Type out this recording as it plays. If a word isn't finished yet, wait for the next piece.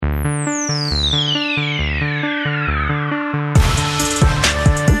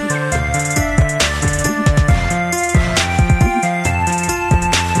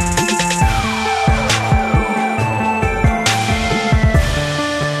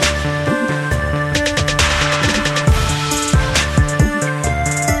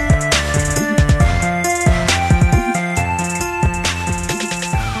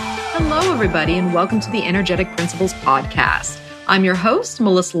everybody, and welcome to the Energetic Principles Podcast. I'm your host,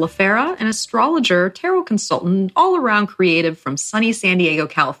 Melissa LaFera, an astrologer, tarot consultant, all-around creative from sunny San Diego,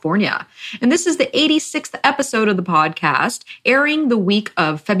 California. And this is the 86th episode of the podcast, airing the week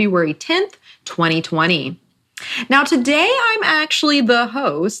of February 10th, 2020. Now, today I'm actually the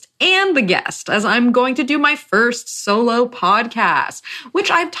host and the guest, as I'm going to do my first solo podcast, which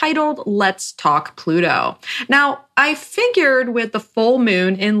I've titled Let's Talk Pluto. Now, I figured with the full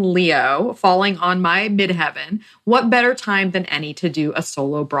moon in Leo falling on my midheaven, what better time than any to do a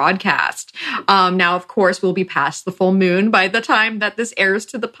solo broadcast? Now, of course, we'll be past the full moon by the time that this airs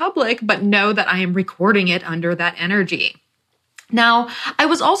to the public, but know that I am recording it under that energy. Now, I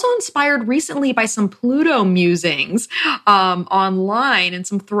was also inspired recently by some Pluto musings online and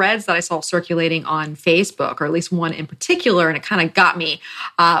some threads that I saw circulating on Facebook, or at least one in particular, and it kind of got me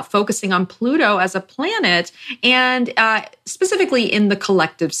focusing on Pluto as a planet and specifically in the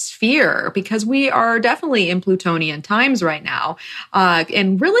collective sphere, because we are definitely in Plutonian times right now.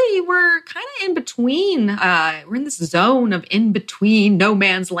 And really, we're kind of in between. We're in this zone of in between, no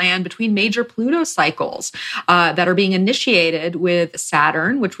man's land, between major Pluto cycles that are being initiated with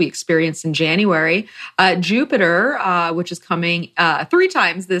Saturn, which we experienced in January, Jupiter, which is coming 3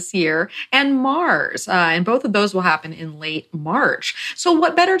 times this year, and Mars. And both of those will happen in late March. So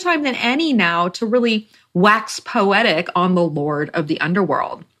what better time than any now to really wax poetic on the Lord of the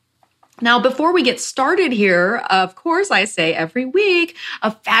Underworld? Now, before we get started here, of course, I say every week, a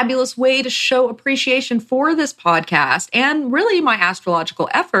fabulous way to show appreciation for this podcast and really my astrological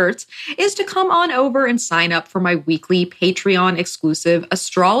efforts is to come on over and sign up for my weekly Patreon exclusive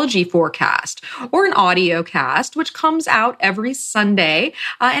astrology forecast, or an audio cast, which comes out every Sunday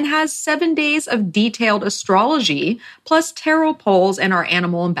and has 7 days of detailed astrology, plus tarot polls and our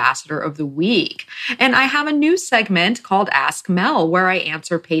animal ambassador of the week. And I have a new segment called Ask Mel, where I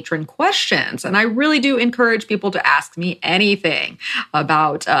answer patron questions. And I really do encourage people to ask me anything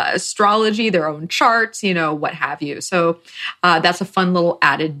about astrology, their own charts, what have you. So that's a fun little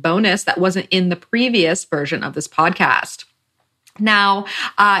added bonus that wasn't in the previous version of this podcast. Now,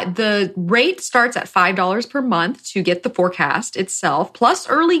 the rate starts at $5 per month to get the forecast itself, plus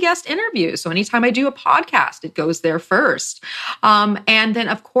early guest interviews. So anytime I do a podcast, it goes there first. And then,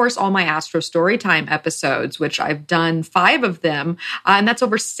 of course, all my Astro Storytime episodes, which I've done 5 of them. And that's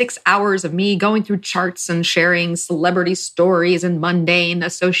over 6 hours of me going through charts and sharing celebrity stories and mundane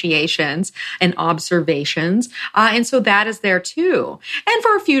associations and observations. And so that is there too. And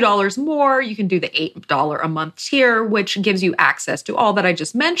for a few dollars more, you can do the $8 a month tier, which gives you access to all that I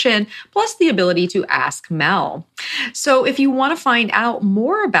just mentioned, plus the ability to ask Mel. So if you want to find out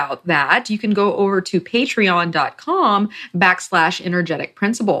more about that, you can go over to patreon.com/energetic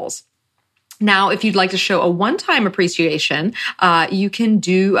principles. Now, if you'd like to show a one-time appreciation, you can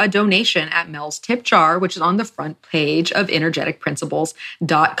do a donation at Mel's Tip Jar, which is on the front page of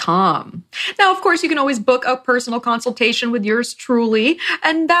energeticprinciples.com. Now, of course, you can always book a personal consultation with yours truly,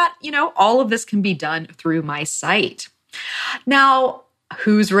 and that, all of this can be done through my site. Now,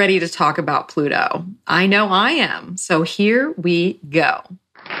 who's ready to talk about Pluto? I know I am. So here we go.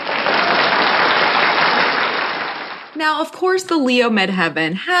 Now, of course, the Leo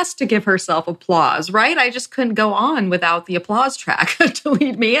midheaven has to give herself applause, right? I just couldn't go on without the applause track to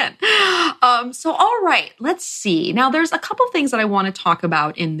lead me in. So, all right, let's see. Now, there's a couple things that I want to talk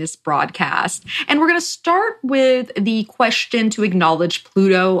about in this broadcast, and we're going to start with the question to acknowledge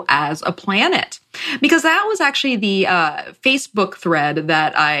Pluto as a planet. Because that was actually the Facebook thread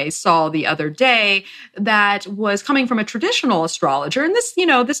that I saw the other day that was coming from a traditional astrologer. And this,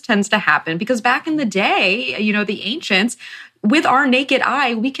 this tends to happen because back in the day, the ancients, with our naked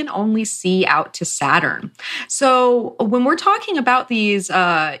eye, we can only see out to Saturn. So when we're talking about these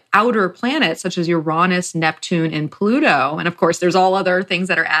outer planets, such as Uranus, Neptune, and Pluto, and of course, there's all other things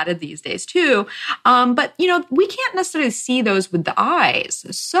that are added these days too, but, we can't necessarily see those with the eyes.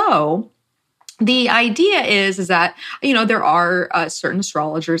 So the idea is that, there are certain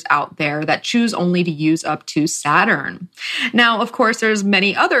astrologers out there that choose only to use up to Saturn. Now, of course, there's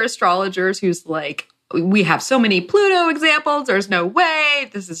many other astrologers who's like, we have so many Pluto examples. There's no way.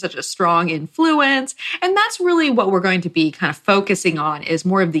 This is such a strong influence. And that's really what we're going to be kind of focusing on, is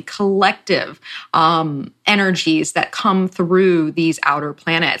more of the collective energies that come through these outer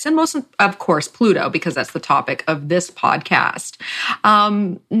planets. And most, of course, Pluto, because that's the topic of this podcast.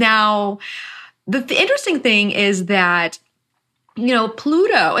 Now, the interesting thing is that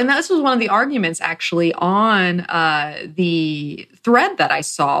Pluto, and this was one of the arguments actually on the thread that I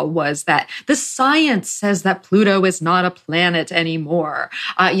saw, was that the science says that Pluto is not a planet anymore.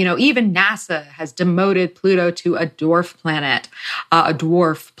 Even NASA has demoted Pluto to a dwarf planet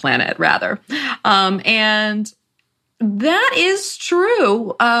rather. And that is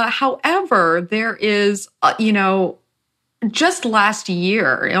true. However, there is, just last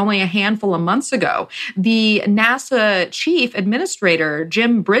year, only a handful of months ago, the NASA chief administrator,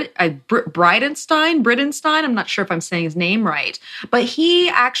 Jim Bridenstine, I'm not sure if I'm saying his name right, but he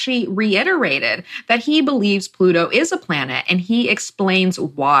actually reiterated that he believes Pluto is a planet, and he explains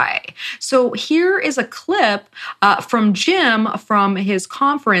why. So here is a clip from Jim from his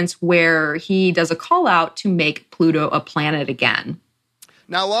conference where he does a call out to make Pluto a planet again.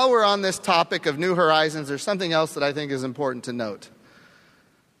 Now, while we're on this topic of New Horizons, there's something else that I think is important to note.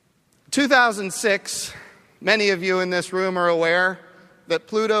 2006, many of you in this room are aware that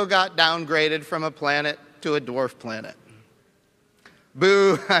Pluto got downgraded from a planet to a dwarf planet.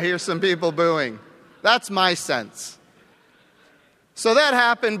 Boo, I hear some people booing. That's my sense. So that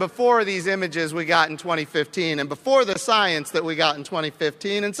happened before these images we got in 2015 and before the science that we got in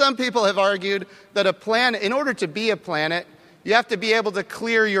 2015. And some people have argued that a planet, in order to be a planet, you have to be able to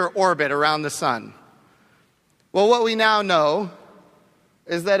clear your orbit around the sun. Well, what we now know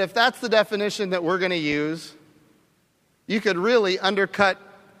is that if that's the definition that we're going to use, you could really undercut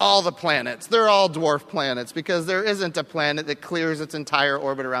all the planets. They're all dwarf planets because there isn't a planet that clears its entire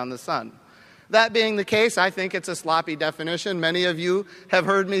orbit around the sun. That being the case, I think it's a sloppy definition. Many of you have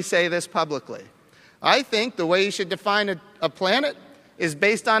heard me say this publicly. I think the way you should define a planet is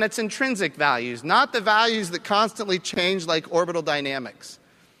based on its intrinsic values, not the values that constantly change like orbital dynamics.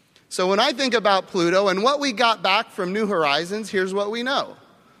 So when I think about Pluto and what we got back from New Horizons, here's what we know.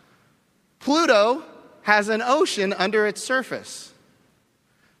 Pluto has an ocean under its surface.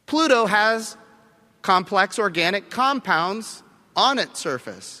 Pluto has complex organic compounds on its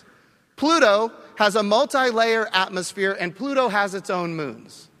surface. Pluto has a multi-layer atmosphere, and Pluto has its own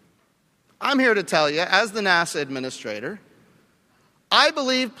moons. I'm here to tell you, as the NASA administrator, I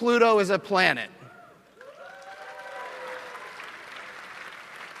believe Pluto is a planet.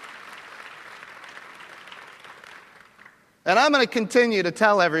 And I'm going to continue to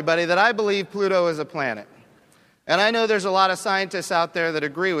tell everybody that I believe Pluto is a planet. And I know there's a lot of scientists out there that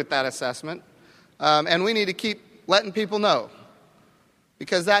agree with that assessment. And we need to keep letting people know.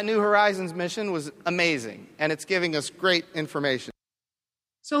 Because that New Horizons mission was amazing. And it's giving us great information.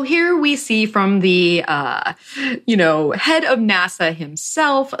 So here we see from the, head of NASA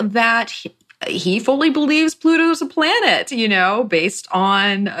himself that he fully believes Pluto's a planet, based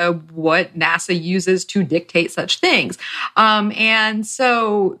on what NASA uses to dictate such things. And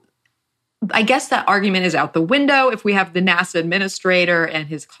so I guess that argument is out the window if we have the NASA administrator and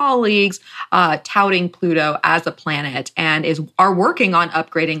his colleagues touting Pluto as a planet and are working on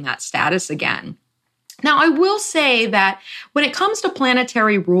upgrading that status again. Now, I will say that when it comes to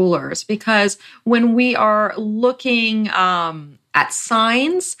planetary rulers, because when we are looking at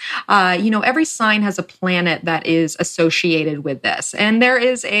signs, every sign has a planet that is associated with this. And there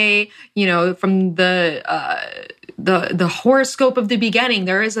is from the horoscope of the beginning,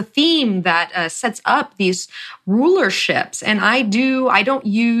 there is a theme that sets up these rulerships. And I don't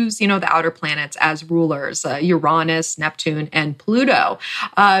use, the outer planets as rulers, Uranus, Neptune, and Pluto,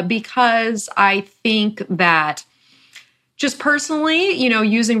 because I think that just personally,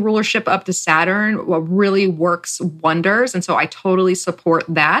 using rulership up to Saturn really works wonders. And so I totally support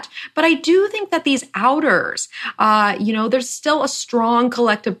that. But I do think that these outers, there's still a strong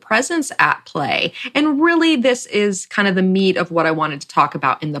collective presence at play. And really, this is kind of the meat of what I wanted to talk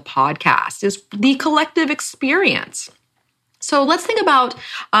about in the podcast, is the collective experience. So let's think about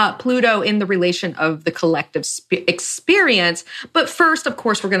Pluto in the relation of the collective experience. But first, of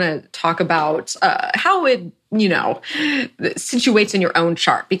course, we're going to talk about how it situates in your own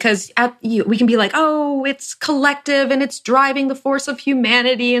chart, because we can be like, oh, it's collective and it's driving the force of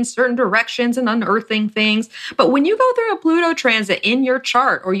humanity in certain directions and unearthing things. But when you go through a Pluto transit in your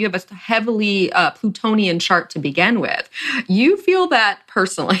chart, or you have a heavily Plutonian chart to begin with, you feel that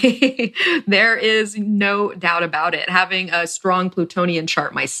personally. There is no doubt about it. Having a strong Plutonian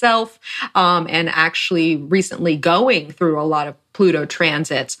chart myself, and actually recently going through a lot of Pluto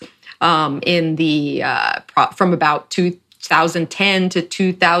transits, in the from about 2010 to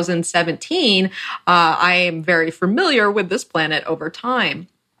 2017, I am very familiar with this planet over time.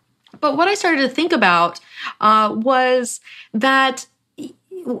 But what I started to think about was that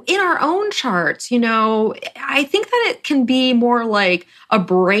in our own charts, I think that it can be more like a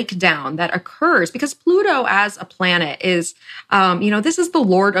breakdown that occurs because Pluto as a planet is, this is the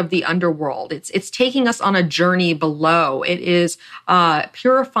Lord of the underworld. It's taking us on a journey below. It is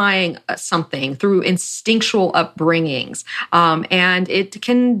purifying something through instinctual upbringings. And it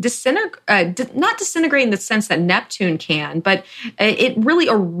can disintegrate, not disintegrate in the sense that Neptune can, but it really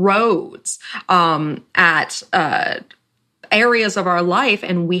erodes at areas of our life,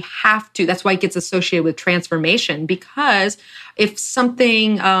 and we have to. That's why it gets associated with transformation, because if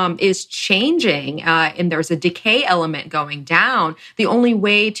something is changing and there's a decay element going down, the only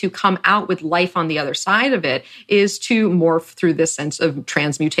way to come out with life on the other side of it is to morph through this sense of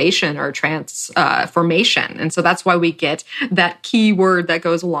transmutation or transformation. And so that's why we get that key word that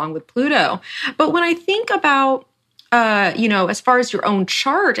goes along with Pluto. But when I think about as far as your own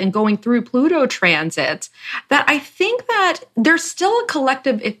chart and going through Pluto transits, that I think that there's still a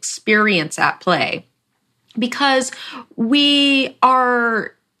collective experience at play because we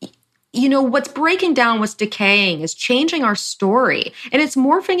are, what's breaking down, what's decaying is changing our story, and it's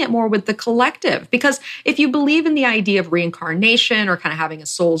morphing it more with the collective. Because if you believe in the idea of reincarnation or kind of having a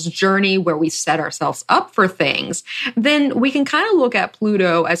soul's journey where we set ourselves up for things, then we can kind of look at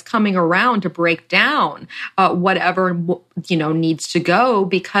Pluto as coming around to break down whatever, needs to go,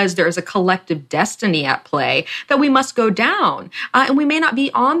 because there's a collective destiny at play that we must go down. And we may not be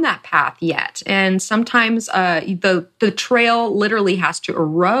on that path yet. And sometimes the trail literally has to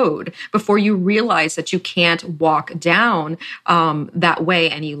erode before you realize that you can't walk down that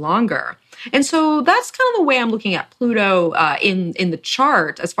way any longer. And so that's kind of the way I'm looking at Pluto in the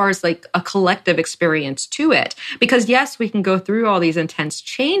chart as far as like a collective experience to it. Because yes, we can go through all these intense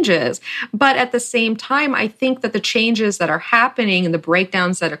changes, but at the same time, I think that the changes that are happening and the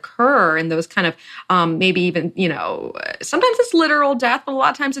breakdowns that occur and those kind of maybe even, sometimes it's literal death, but a lot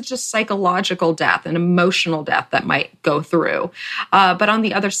of times it's just psychological death and emotional death that might go through. But on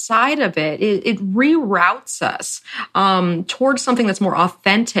the other side of it reroutes us towards something that's more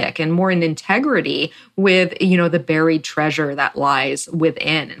authentic and more in integrity with, the buried treasure that lies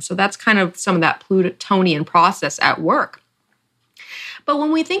within. And so that's kind of some of that Plutonian process at work. But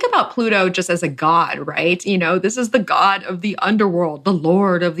when we think about Pluto just as a god, right? This is the god of the underworld, the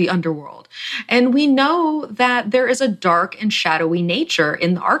lord of the underworld. And we know that there is a dark and shadowy nature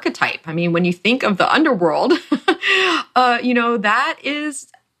in the archetype. I mean, when you think of the underworld, that is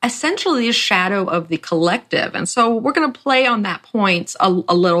essentially a shadow of the collective. And so we're going to play on that point a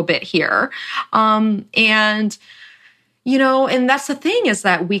little bit here. And that's the thing, is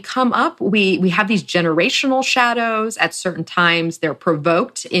that we come up, we have these generational shadows. At certain times, they're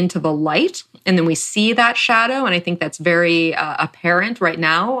provoked into the light, and then we see that shadow. And I think that's very apparent right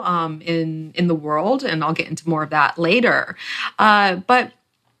now in the world. And I'll get into more of that later. But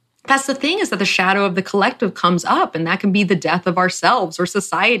that's the thing, is that the shadow of the collective comes up, and that can be the death of ourselves or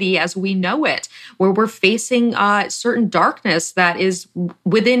society as we know it, where we're facing certain darkness that is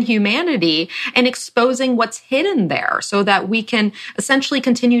within humanity and exposing what's hidden there so that we can essentially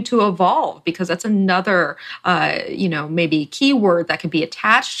continue to evolve. Because that's another, maybe keyword that could be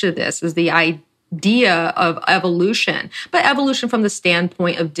attached to this is the idea of evolution, but evolution from the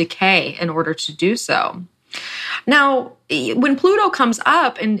standpoint of decay in order to do so. Now, when Pluto comes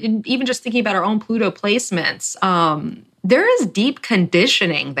up, and even just thinking about our own Pluto placements, there is deep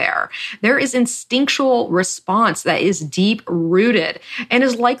conditioning there. There is instinctual response that is deep rooted and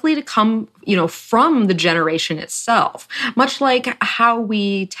is likely to come, from the generation itself, much like how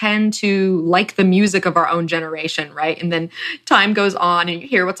we tend to like the music of our own generation, right? And then time goes on and you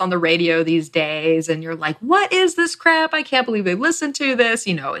hear what's on the radio these days and you're like, what is this crap? I can't believe they listened to this.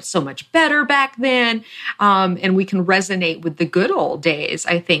 It's so much better back then. And we can resonate with the good old days,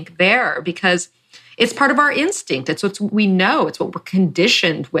 I think, there, because it's part of our instinct. It's what we know. It's what we're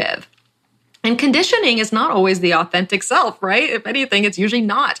conditioned with. And conditioning is not always the authentic self, right? If anything, it's usually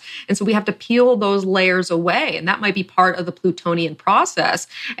not. And so we have to peel those layers away. And that might be part of the Plutonian process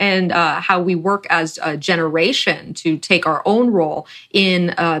and how we work as a generation to take our own role in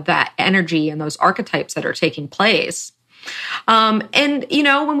that energy and those archetypes that are taking place.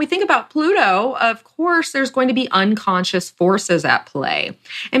 When we think about Pluto, of course, there's going to be unconscious forces at play.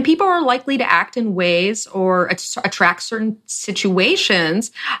 And people are likely to act in ways or attract certain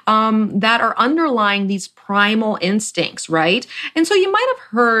situations that are underlying these primal instincts, right? And so you might have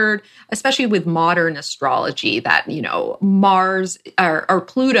heard, especially with modern astrology, that, Mars or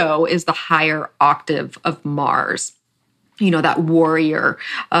Pluto is the higher octave of Mars, that warrior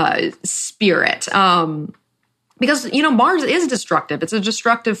spirit. Because, Mars is destructive. It's a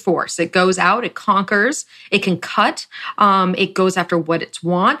destructive force. It goes out, it conquers, it can cut, it goes after what it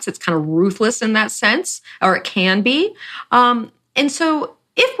wants. It's kind of ruthless in that sense, or it can be. And so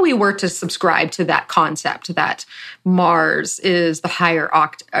if we were to subscribe to that concept that Mars is the higher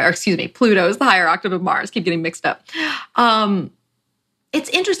Pluto is the higher octave of Mars, keep getting mixed up. It's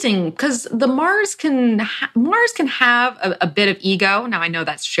interesting because the Mars can have a bit of ego. Now I know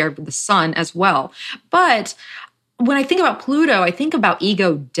that's shared with the sun as well, but when I think about Pluto, I think about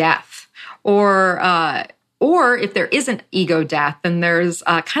ego death, or if there isn't ego death, then there's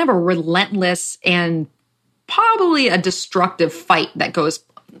kind of a relentless and probably a destructive fight that goes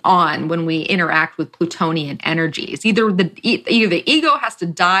on when we interact with Plutonian energies. Either the ego has to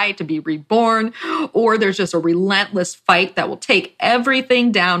die to be reborn, or there's just a relentless fight that will take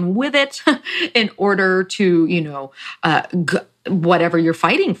everything down with it in order to, whatever you're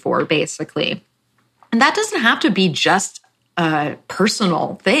fighting for, basically. And that doesn't have to be just a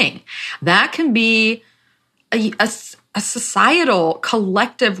personal thing. That can be a societal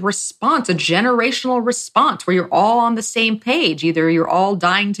collective response, a generational response where you're all on the same page. Either you're all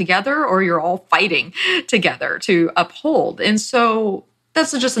dying together or you're all fighting together to uphold. And so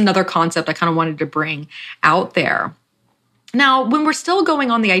that's just another concept I kind of wanted to bring out there. Now, when we're still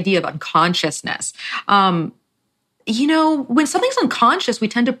going on the idea of unconsciousness, when something's unconscious, we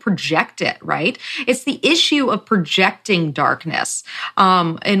tend to project it, right? It's the issue of projecting darkness,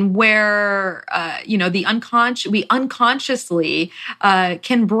 and where, we unconsciously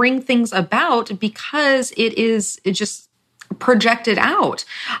can bring things about because it just projected out.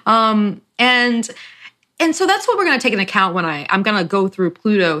 And so that's what we're going to take into account when I'm going to go through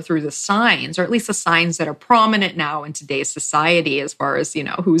Pluto through the signs, or at least the signs that are prominent now in today's society as far as,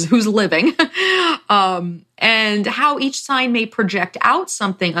 who's living, and how each sign may project out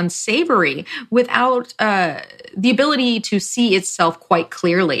something unsavory without the ability to see itself quite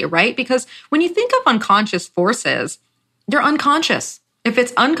clearly, right? Because when you think of unconscious forces, they're unconscious. If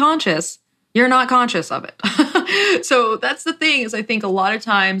it's unconscious, you're not conscious of it. So that's the thing, is I think a lot of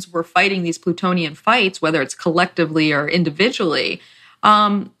times we're fighting these Plutonian fights, whether it's collectively or individually,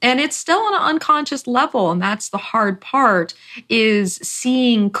 and it's still on an unconscious level. And that's the hard part, is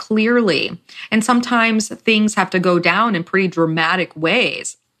seeing clearly. And sometimes things have to go down in pretty dramatic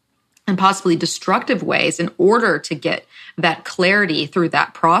ways and possibly destructive ways in order to get that clarity through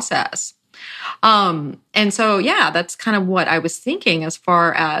that process. And so, that's kind of what I was thinking as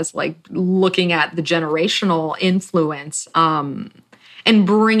far as like looking at the generational influence, and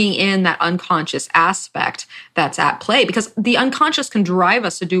bringing in that unconscious aspect that's at play, because the unconscious can drive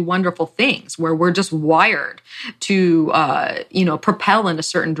us to do wonderful things where we're just wired to, propel in a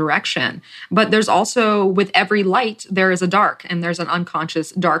certain direction. But there's also, with every light, there is a dark, and there's an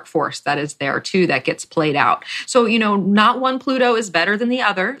unconscious dark force that is there too, that gets played out. So, not one Pluto is better than the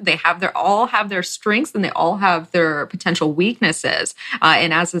other. They all have their strengths, and they all have their potential weaknesses.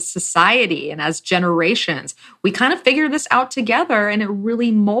 And as a society and as generations, we kind of figure this out together, and it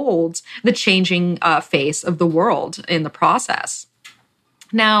really molds the changing face of the world in the process.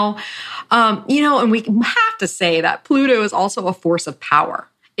 Now, and we have to say that Pluto is also a force of power.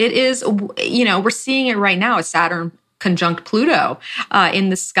 It is, we're seeing it right now as Saturn conjunct Pluto in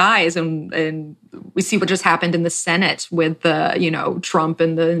the skies, and we see what just happened in the Senate with the, Trump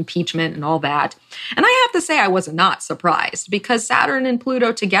and the impeachment and all that. And I have to say, I was not surprised, because Saturn and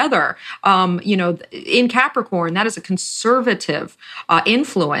Pluto together, in Capricorn, that is a conservative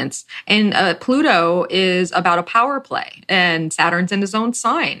influence. And Pluto is about a power play, and Saturn's in his own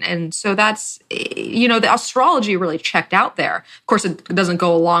sign. And so that's, the astrology really checked out there. Of course, it doesn't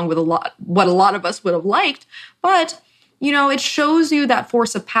go along with what a lot of us would have liked, but it shows you that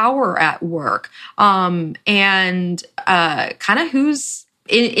force of power at work, and kind of who's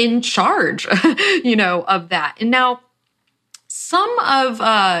in charge, of that. And now so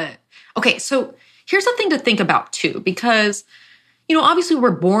here's the thing to think about too, because, obviously we're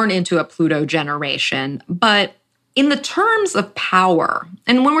born into a Pluto generation, but in the terms of power,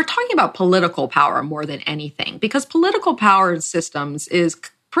 and when we're talking about political power more than anything, because political power systems is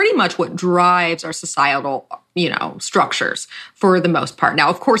pretty much what drives our societal, structures for the most part. Now,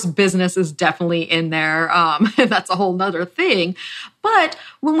 of course, business is definitely in there. And that's a whole nother thing. But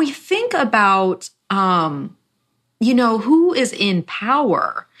when we think about, who is in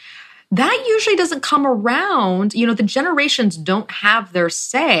power, that usually doesn't come around. The generations don't have their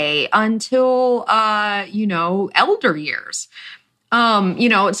say until, elder years.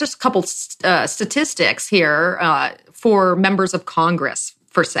 It's just a couple statistics here for members of Congress.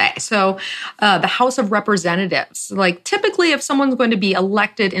 per se. So the House of Representatives, like typically if someone's going to be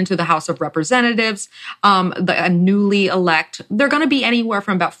elected into the House of Representatives, a newly elect, they're going to be anywhere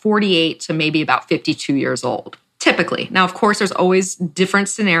from about 48 to maybe about 52 years old. Typically. Now, of course, there's always different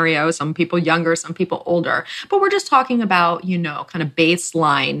scenarios, some people younger, some people older, but we're just talking about, kind of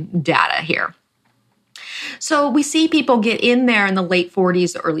baseline data here. So we see people get in there in the late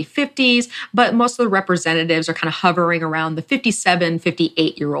 40s, early 50s, but most of the representatives are kind of hovering around the 57,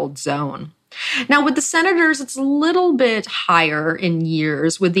 58-year-old zone. Now, with the senators, it's a little bit higher in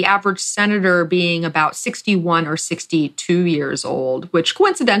years, with the average senator being about 61 or 62 years old, which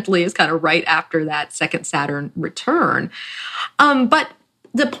coincidentally is kind of right after that second Saturn return. But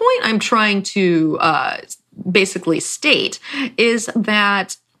the point I'm trying to basically state is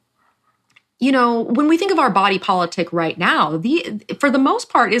that when we think of our body politic right now, for the most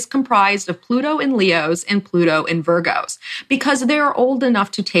part, is comprised of Pluto in Leos and Pluto in Virgos, because they're old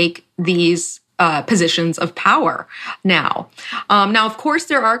enough to take these positions of power now. Now, of course,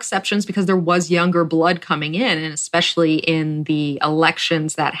 there are exceptions because there was younger blood coming in, and especially in the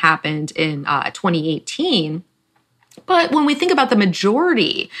elections that happened in 2018. But when we think about the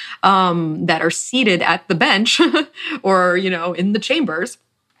majority that are seated at the bench or, in the chambers,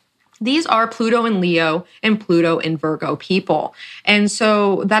 these are Pluto in Leo and Pluto in Virgo people. And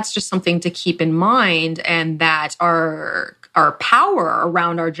so that's just something to keep in mind, and that our power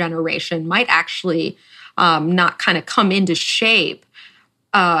around our generation might actually not kind of come into shape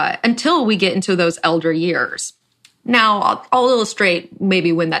until we get into those elder years. Now, I'll illustrate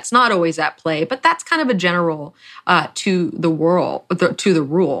maybe when that's not always at play, but that's kind of a general to the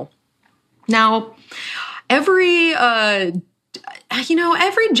rule. Now, every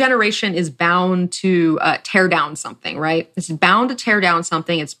generation is bound to tear down something, right? It's bound to tear down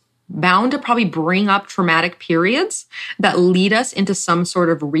something. It's bound to probably bring up traumatic periods that lead us into some sort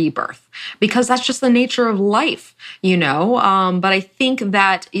of rebirth, because that's just the nature of life, But I think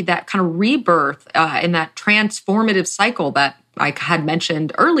that kind of rebirth and that transformative cycle that I had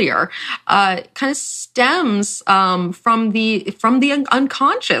mentioned earlier, kind of stems from the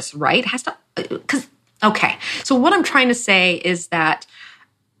unconscious, right? Okay, so what I'm trying to say is that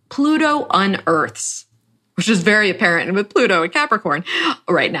Pluto unearths, which is very apparent with Pluto and Capricorn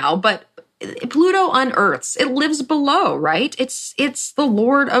right now, but Pluto unearths. It lives below, right? It's the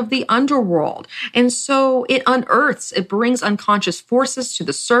lord of the underworld. And so it unearths, it brings unconscious forces to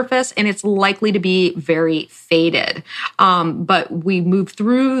the surface, and it's likely to be very fated. But we move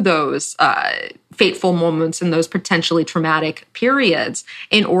through those fateful moments and those potentially traumatic periods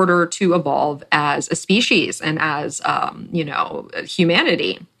in order to evolve as a species and as,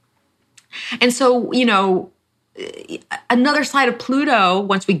 humanity. And so, another side of Pluto,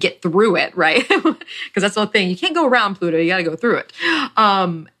 once we get through it, right? Because that's the thing. You can't go around Pluto. You got to go through it.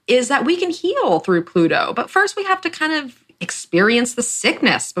 Is that we can heal through Pluto. But first we have to kind of experience the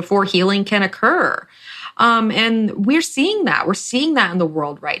sickness before healing can occur. And we're seeing that. We're seeing that in the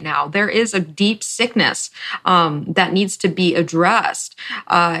world right now. There is a deep sickness that needs to be addressed.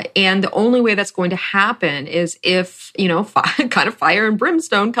 And the only way that's going to happen is if, kind of fire and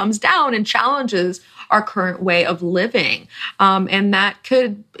brimstone comes down and challenges our current way of living. And that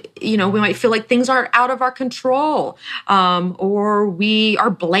could, we might feel like things are out of our control, or we are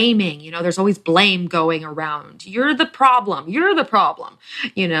blaming, there's always blame going around. You're the problem. You're the problem.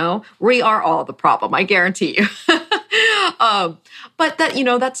 We are all the problem. I guarantee you. But that,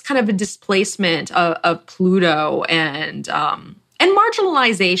 that's kind of a displacement of Pluto and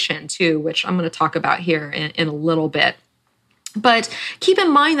marginalization too, which I'm going to talk about here in a little bit. But keep in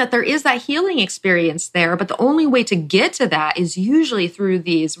mind that there is that healing experience there, but the only way to get to that is usually through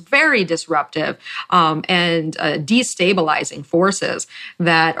these very disruptive and destabilizing forces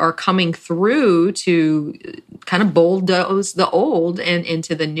that are coming through to kind of bulldoze the old and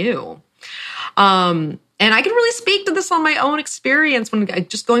into the new. And I can really speak to this on my own experience when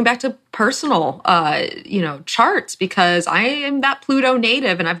just going back to personal, charts, because I am that Pluto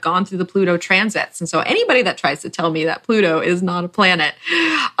native and I've gone through the Pluto transits. And so anybody that tries to tell me that Pluto is not a planet,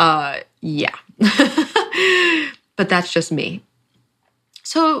 yeah. But that's just me.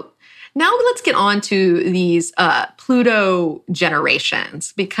 So now let's get on to these Pluto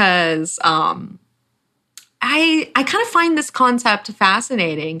generations, because I kind of find this concept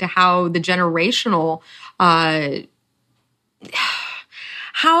fascinating, to how the generational,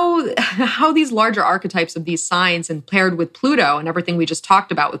 how these larger archetypes of these signs and paired with Pluto and everything we just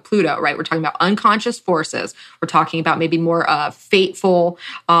talked about with Pluto, right? We're talking about unconscious forces. We're talking about maybe more fateful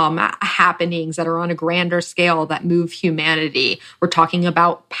happenings that are on a grander scale that move humanity. We're talking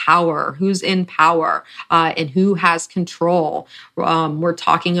about power, who's in power, and who has control. We're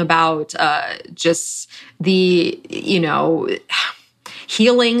talking about just the,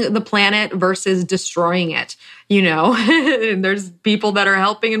 healing the planet versus destroying it. And there's people that are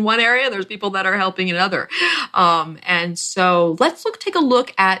helping in one area, there's people that are helping in another. And so let's take a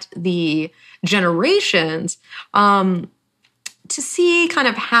look at the generations to see kind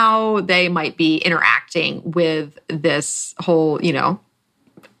of how they might be interacting with this whole,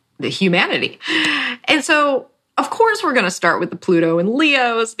 the humanity. And so, of course, we're going to start with the Pluto and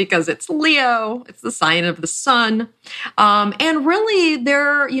Leos because it's Leo. It's the sign of the sun. And really,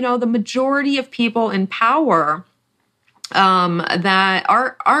 they're, the majority of people in power that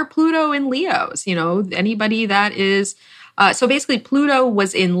are Pluto and Leos. Anybody that is... so basically, Pluto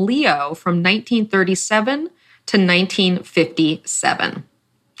was in Leo from 1937 to 1957.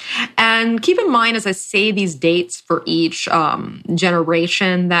 And keep in mind, as I say these dates for each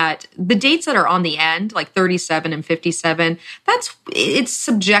generation, that the dates that are on the end, like 37 and 57, it's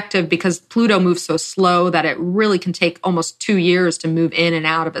subjective because Pluto moves so slow that it really can take almost 2 years to move in and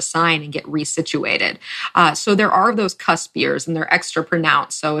out of a sign and get resituated. So there are those cusp years, and they're extra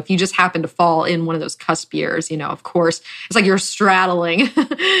pronounced. So if you just happen to fall in one of those cusp years, of course, it's like you're straddling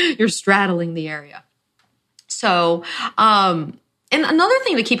the area. So, and another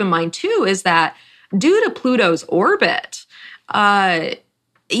thing to keep in mind, too, is that due to Pluto's orbit, Pluto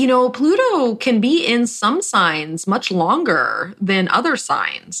can be in some signs much longer than other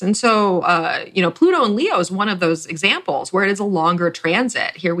signs. And so, Pluto in Leo is one of those examples where it is a longer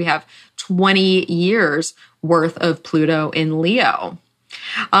transit. Here we have 20 years worth of Pluto in Leo.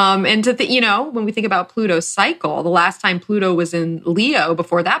 And when we think about Pluto's cycle, the last time Pluto was in Leo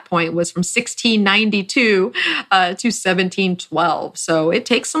before that point was from 1692 to 1712. So it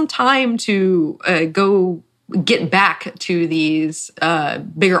takes some time to go get back to these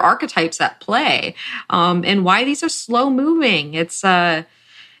bigger archetypes at play, and why these are slow moving. It's the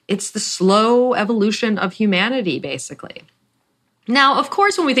slow evolution of humanity, basically. Now, of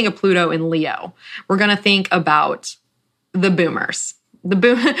course, when we think of Pluto in Leo, we're going to think about the boomers.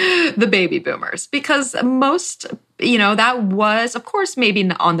 The baby boomers, because most, that was, of course, maybe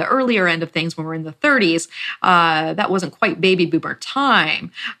on the earlier end of things when we're in the 30s, that wasn't quite baby boomer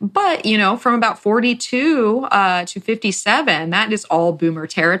time. But, from about 42 to 57, that is all boomer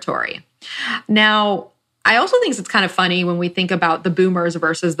territory. Now, I also think it's kind of funny when we think about the boomers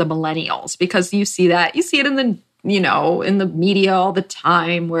versus the millennials, because you see it in the, in the media all the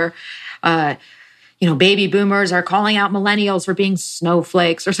time where, baby boomers are calling out millennials for being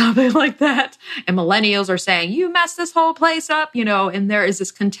snowflakes or something like that. And millennials are saying, you messed this whole place up, and there is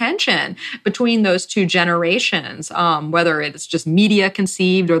this contention between those two generations, whether it's just media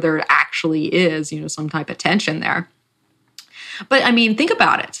conceived or there actually is, some type of tension there. But think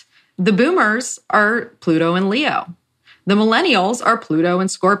about it. The boomers are Pluto and Leo. The millennials are Pluto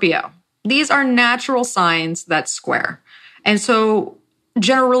and Scorpio. These are natural signs that square. And so I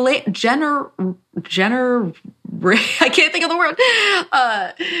can't think of the word.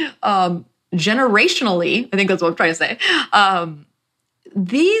 Generationally, I think that's what I'm trying to say.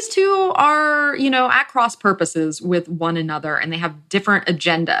 These two are, at cross purposes with one another, and they have different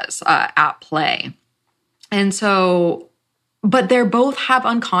agendas at play. And so, but they both have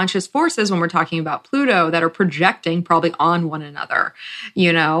unconscious forces when we're talking about Pluto that are projecting probably on one another,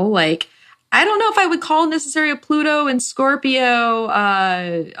 I don't know if I would call necessarily a Pluto and Scorpio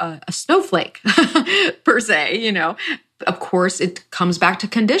a snowflake per se, Of course, it comes back to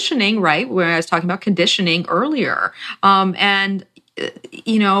conditioning, right? Where I was talking about conditioning earlier. The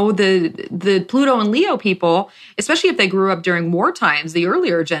Pluto and Leo people, especially if they grew up during war times, the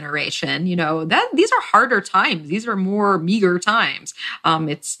earlier generation, these are harder times. These are more meager times.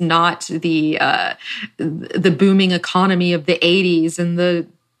 It's not the booming economy of the 80s and the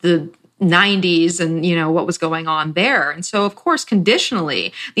 90s and, what was going on there. And so, of course,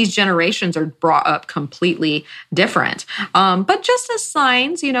 conditionally, these generations are brought up completely different. But just as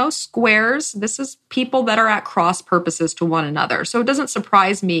signs, squares, this is people that are at cross purposes to one another. So it doesn't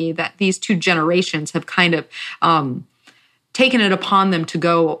surprise me that these two generations have kind of taken it upon them to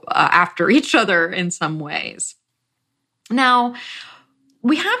go after each other in some ways. Now,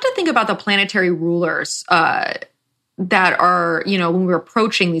 we have to think about the planetary rulers that are, when we're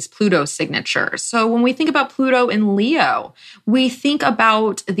approaching these Pluto signatures. So when we think about Pluto in Leo, we think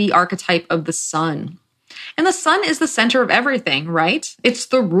about the archetype of the sun. And the sun is the center of everything, right? It's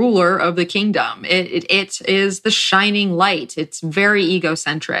the ruler of the kingdom. It is the shining light. It's very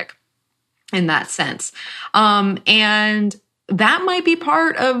egocentric in that sense. And that might be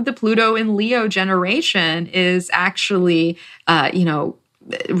part of the Pluto in Leo generation, is actually,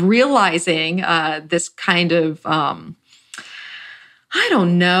 realizing this kind of, I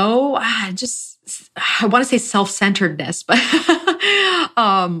don't know, I want to say self-centeredness, but I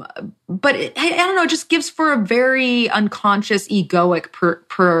don't know, it just gives for a very unconscious egoic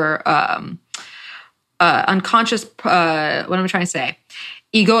unconscious, what am I trying to say?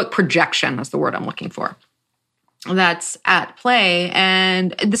 Egoic projection, that's the word I'm looking for, that's at play.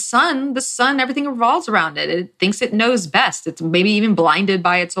 And the sun, everything revolves around it. It thinks it knows best. It's maybe even blinded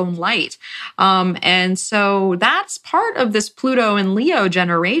by its own light. And so that's part of this Pluto and Leo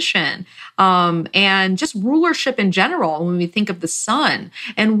generation. And just rulership in general, when we think of the sun,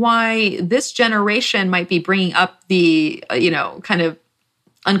 and why this generation might be bringing up the, kind of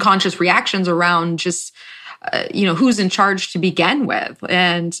unconscious reactions around just, who's in charge to begin with.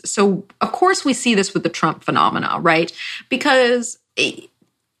 And so, of course, we see this with the Trump phenomena, right? Because,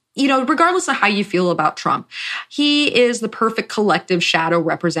 regardless of how you feel about Trump, he is the perfect collective shadow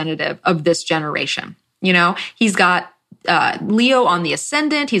representative of this generation. He's got Leo on the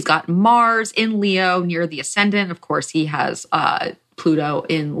ascendant. He's got Mars in Leo near the ascendant. Of course, he has Pluto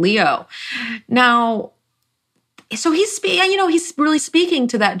in Leo. Now, so he's really speaking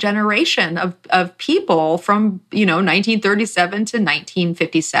to that generation of people from, 1937 to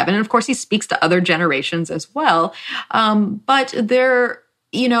 1957. And of course, he speaks to other generations as well. But there's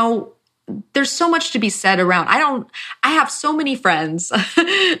so much to be said around. I have so many friends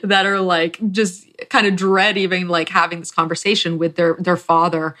that are like, just kind of dread even like having this conversation with their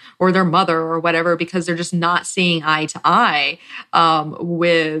father or their mother or whatever, because they're just not seeing eye to eye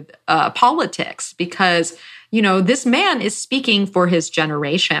with politics, because this man is speaking for his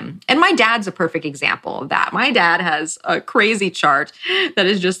generation. And my dad's a perfect example of that. My dad has a crazy chart that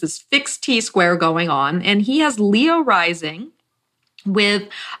is just this fixed T-square going on. And he has Leo rising with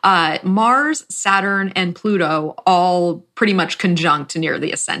Mars, Saturn, and Pluto all pretty much conjunct near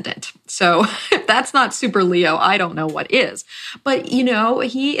the ascendant. So if that's not super Leo, I don't know what is. But,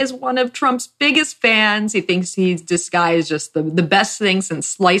 he is one of Trump's biggest fans. He thinks this guy is just the best thing since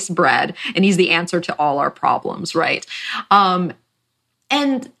sliced bread, and he's the answer to all our problems, right? And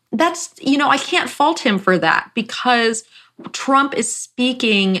that's, I can't fault him for that, because Trump is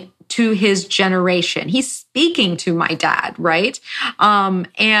speaking to his generation. He's speaking to my dad, right?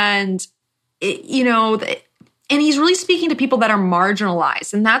 And he's really speaking to people that are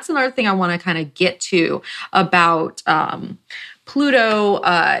marginalized. And that's another thing I want to kind of get to about Pluto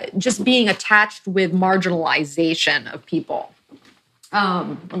just being attached with marginalization of people.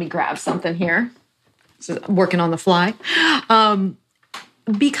 Let me grab something here. I'm working on the fly.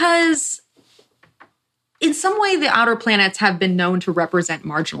 Because in some way, the outer planets have been known to represent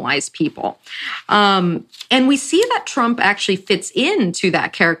marginalized people. And we see that Trump actually fits into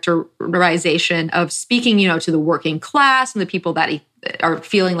that characterization of speaking, to the working class and the people that are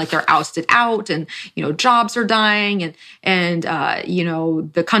feeling like they're ousted out, and, jobs are dying, and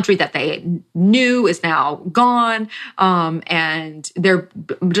the country that they knew is now gone, and they're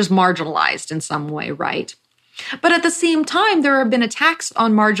just marginalized in some way, right? But at the same time, there have been attacks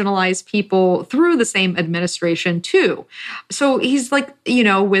on marginalized people through the same administration too. So he's like,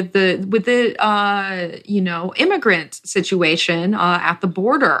 with the immigrant situation at the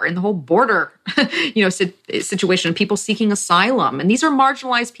border, and the whole border, situation, people seeking asylum, and these are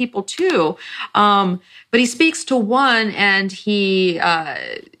marginalized people too. But he speaks to one, and he,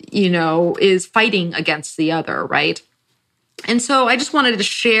 is fighting against the other, right? And so I just wanted to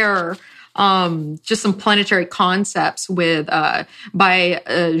share just some planetary concepts with by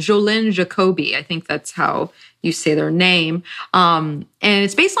Jolene Jacobi. I think that's how you say their name. And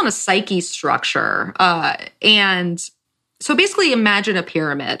it's based on a psyche structure. And so basically imagine a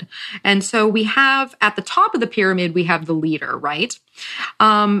pyramid. And so we have at the top of the pyramid, we have the leader, right?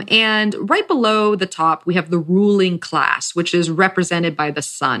 And right below the top, we have the ruling class, which is represented by the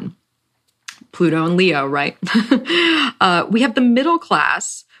sun. Pluto and Leo, right? We have the middle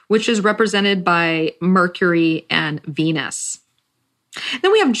class, which is represented by Mercury and Venus.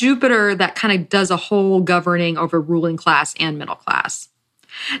 Then we have Jupiter that kind of does a whole governing over ruling class and middle class.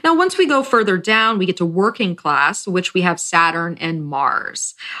 Now, once we go further down, we get to working class, which we have Saturn and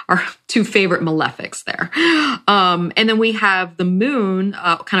Mars, our two favorite malefics there. And then we have the moon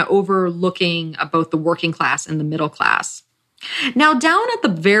kind of overlooking both the working class and the middle class. Now, down at the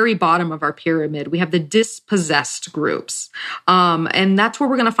very bottom of our pyramid, we have the dispossessed groups. And that's where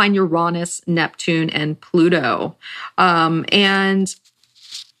we're going to find Uranus, Neptune, and Pluto. And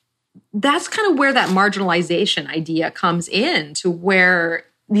that's kind of where that marginalization idea comes in, to where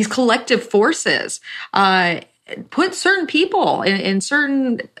these collective forces put certain people in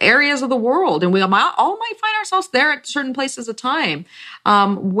certain areas of the world, and we all might find ourselves there at certain places of time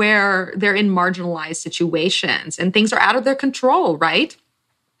where they're in marginalized situations and things are out of their control, right?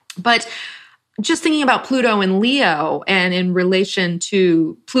 But just thinking about Pluto and Leo, and in relation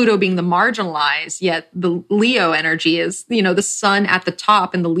to Pluto being the marginalized, yet the Leo energy is, the sun at the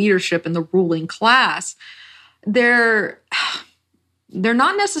top and the leadership and the ruling class. They're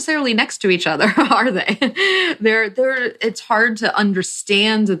not necessarily next to each other, are they? It's hard to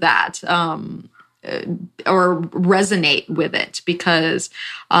understand that or resonate with it, because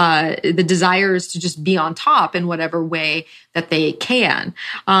the desire is to just be on top in whatever way that they can.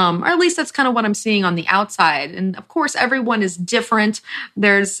 Or at least that's kind of what I'm seeing on the outside. And of course, everyone is different.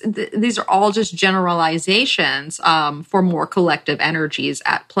 These are all just generalizations for more collective energies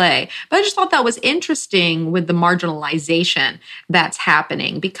at play. But I just thought that was interesting with the marginalization that's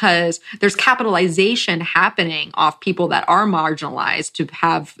happening, because there's capitalization happening off people that are marginalized to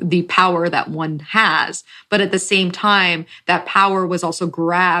have the power that one has. But at the same time, that power was also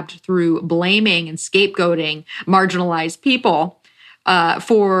grabbed through blaming and scapegoating marginalized people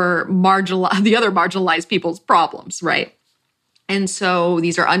for the other marginalized people's problems, right? And so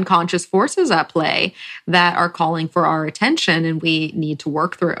these are unconscious forces at play that are calling for our attention, and we need to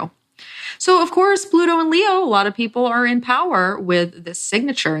work through. So, of course, Pluto and Leo, a lot of people are in power with this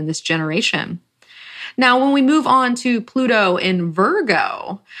signature in this generation. Now, when we move on to Pluto in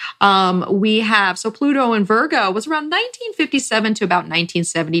Virgo, Pluto in Virgo was around 1957 to about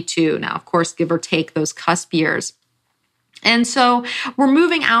 1972. Now, of course, give or take those cusp years. And so we're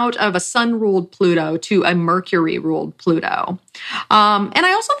moving out of a sun-ruled Pluto to a Mercury-ruled Pluto. And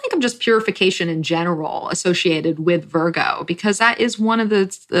I also think of just purification in general associated with Virgo, because that is one of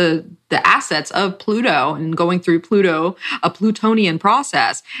the assets of Pluto, and going through Pluto, a Plutonian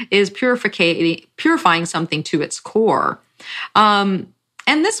process, is purifying something to its core. And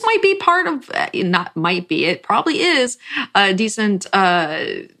this might be part of, it probably is a decent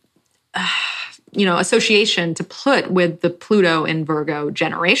association to put with the Pluto in Virgo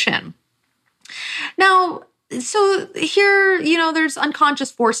generation. Now, so here, there's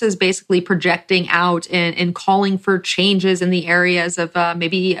unconscious forces basically projecting out and calling for changes in the areas of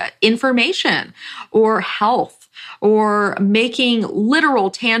maybe information or health, or making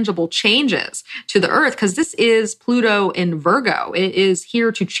literal, tangible changes to the earth, because this is Pluto in Virgo. It is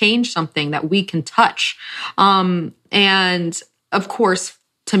here to change something that we can touch. And of course,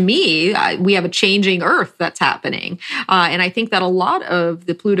 to me, we have a changing earth that's happening. And I think that a lot of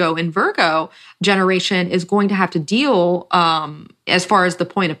the Pluto in Virgo generation is going to have to deal, as far as the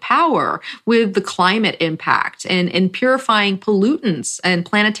point of power, with the climate impact and purifying pollutants and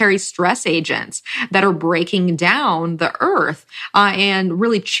planetary stress agents that are breaking down the earth and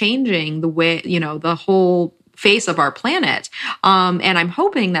really changing the way, the whole face of our planet. And I'm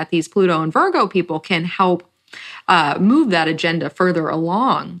hoping that these Pluto and Virgo people can help move that agenda further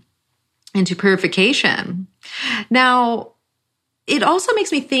along into purification. Now, it also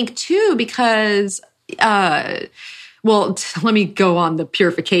makes me think too, because, let me go on the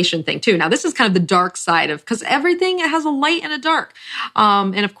purification thing too. Now, this is kind of the dark side because everything has a light and a dark.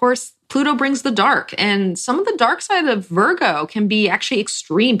 And of course, Pluto brings the dark, and some of the dark side of Virgo can be actually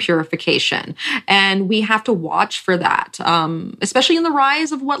extreme purification. And we have to watch for that, especially in the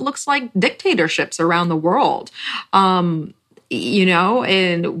rise of what looks like dictatorships around the world. And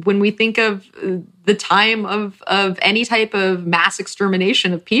when we think of the time of any type of mass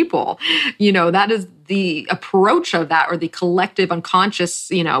extermination of people, that is the approach of that, or the collective unconscious,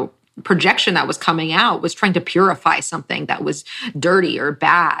 projection that was coming out, was trying to purify something that was dirty or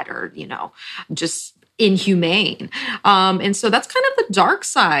bad or, just inhumane. And so that's kind of the dark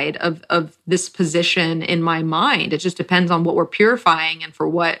side of this position in my mind. It just depends on what we're purifying and for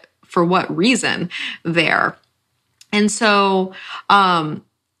what reason there. And so I'm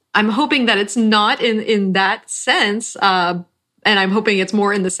hoping that it's not in that sense, and I'm hoping it's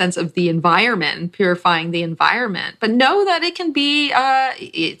more in the sense of the environment, purifying the environment. But know that it can be,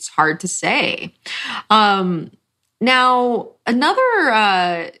 it's hard to say. Now,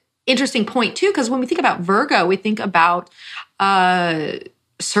 another interesting point too, because when we think about Virgo, we think about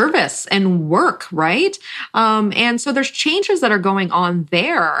service and work, right? And so there's changes that are going on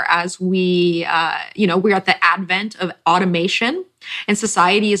there as we're at the advent of automation and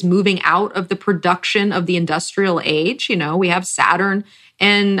society is moving out of the production of the industrial age. We have Saturn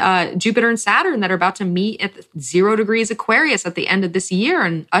and Jupiter and Saturn that are about to meet at 0 degrees Aquarius at the end of this year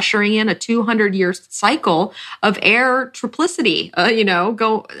and ushering in a 200-year cycle of air triplicity,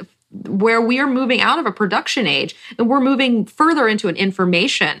 where we are moving out of a production age and we're moving further into an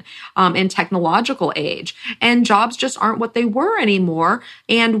information and technological age. And jobs just aren't what they were anymore.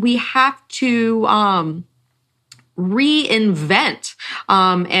 And we have to reinvent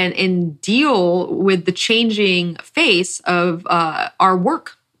and deal with the changing face of our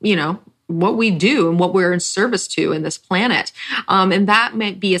work, what we do and what we're in service to in this planet. And that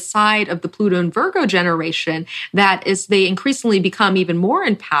might be a side of the Pluto and Virgo generation that as they increasingly become even more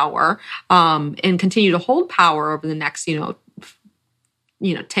in power and continue to hold power over the next, 10,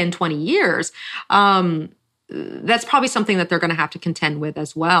 20 years, that's probably something that they're going to have to contend with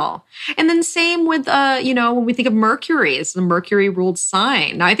as well. And then same with, when we think of Mercury, it's the Mercury ruled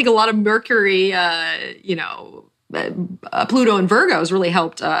sign. Now, I think a lot of Mercury, Pluto and Virgo has really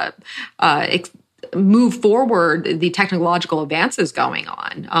helped move forward the technological advances going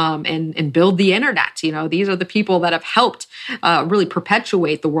on and build the internet. These are the people that have helped really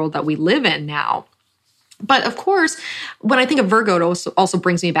perpetuate the world that we live in now. But of course, when I think of Virgo, it also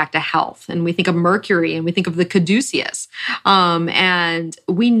brings me back to health. And we think of Mercury and we think of the caduceus. And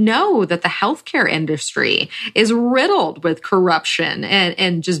we know that the healthcare industry is riddled with corruption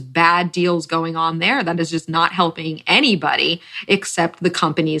and just bad deals going on there. That is just not helping anybody except the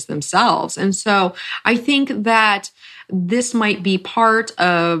companies themselves. And so I think that this might be part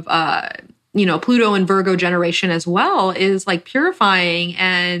of Pluto and Virgo generation as well, is like purifying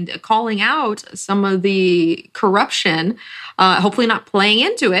and calling out some of the corruption, hopefully not playing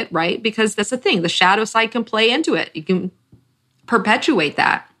into it, right? Because that's the thing. The shadow side can play into it. You can perpetuate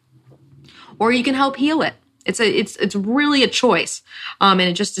that, or you can help heal it. It's really a choice. And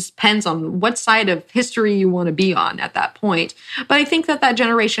it just depends on what side of history you want to be on at that point. But I think that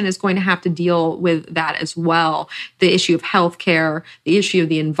generation is going to have to deal with that as well. The issue of healthcare, the issue of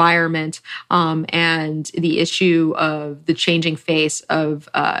the environment, and the issue of the changing face of,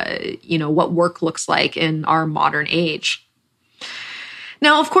 what work looks like in our modern age.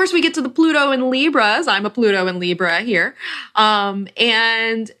 Now, of course, we get to the Pluto and Libras. I'm a Pluto and Libra here.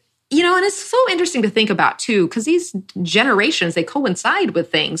 And it's so interesting to think about, too, because these generations, they coincide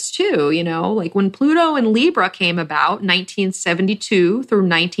with things, too. Like when Pluto and Libra came about, 1972 through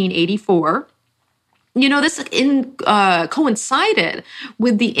 1984, this coincided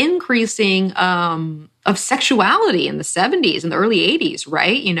with the increasing of sexuality in the 70s and the early 80s,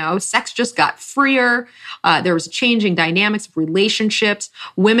 right? Sex just got freer. There was changing dynamics of relationships.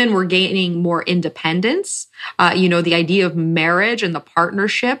 Women were gaining more independence. The idea of marriage and the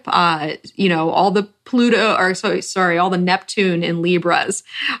partnership, all the all the Neptune in Libras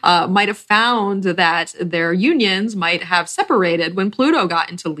might have found that their unions might have separated when Pluto got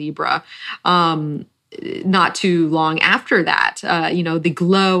into Libra. Not too long after that, the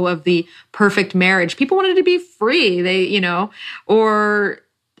glow of the perfect marriage. People wanted to be free. Or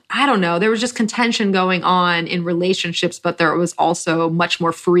I don't know, there was just contention going on in relationships, but there was also much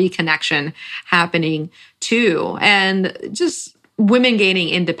more free connection happening too. And just women gaining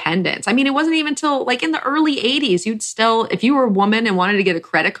independence. I mean, it wasn't even till like in the early 80s, you'd still, if you were a woman and wanted to get a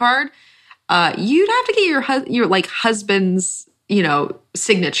credit card, you'd have to get your husband's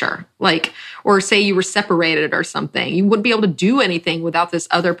signature, or say you were separated or something. You wouldn't be able to do anything without this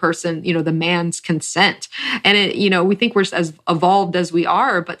other person, the man's consent. And we think we're as evolved as we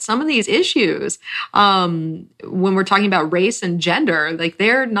are, but some of these issues, when we're talking about race and gender,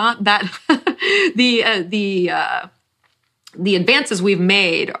 they're not that, the advances we've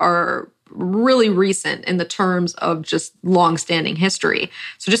made are really recent in the terms of just long-standing history.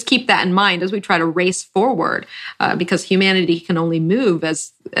 So just keep that in mind as we try to race forward, because humanity can only move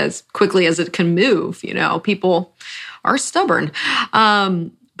as quickly as it can move. People are stubborn,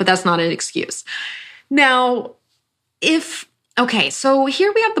 but that's not an excuse. Now, so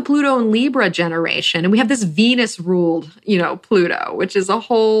here we have the Pluto and Libra generation, and we have this Venus-ruled, Pluto, which is a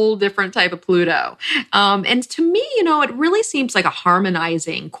whole different type of Pluto. And to me, it really seems like a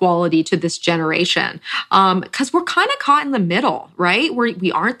harmonizing quality to this generation, because we're kind of caught in the middle, right?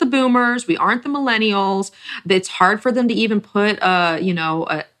 We aren't the boomers, we aren't the millennials. It's hard for them to even put,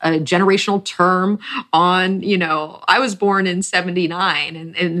 a generational term on, I was born in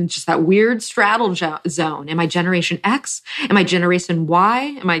 79 and just that weird straddle zone. Am I Generation X? Am I Generation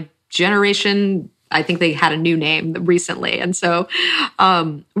Y? Am I Generation I think they had a new name recently. And so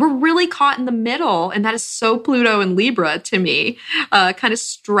we're really caught in the middle. And that is so Pluto and Libra to me, kind of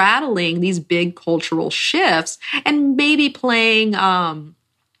straddling these big cultural shifts and maybe playing,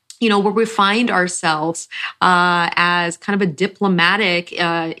 where we find ourselves as kind of a diplomatic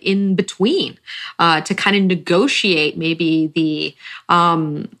in between to kind of negotiate maybe the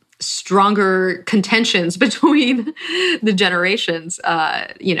stronger contentions between the generations,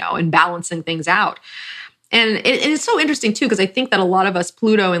 and balancing things out. And it's so interesting, too, because I think that a lot of us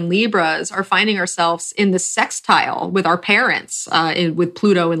Pluto and Libras are finding ourselves in the sextile with our parents, with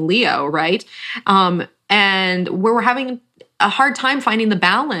Pluto and Leo, right? And where we're having a hard time finding the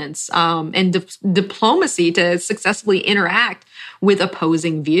balance and diplomacy to successfully interact with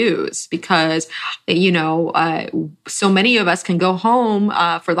opposing views because, so many of us can go home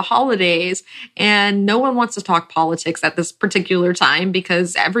for the holidays and no one wants to talk politics at this particular time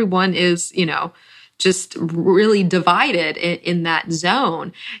because everyone is, just really divided in that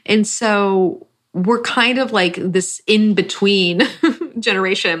zone. And so we're kind of like this in-between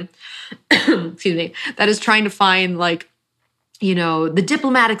generation, excuse me, that is trying to find the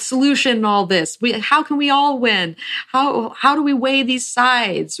diplomatic solution and all this. How can we all win? How do we weigh these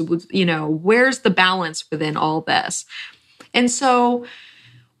sides? Where's the balance within all this? And so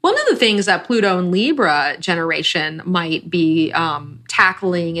one of the things that Pluto and Libra generation might be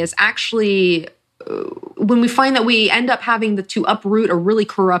tackling is actually when we find that we end up having to uproot a really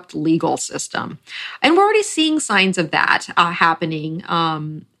corrupt legal system. And we're already seeing signs of that happening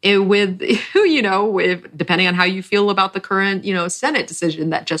with depending on how you feel about the current, Senate decision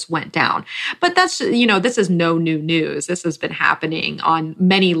that just went down. But that's, this is no new news. This has been happening on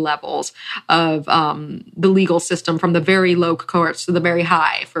many levels of the legal system, from the very low courts to the very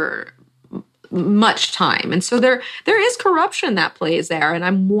high for much time. And so there is corruption that plays there. And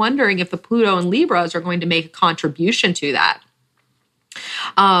I'm wondering if the Pluto and Libras are going to make a contribution to that.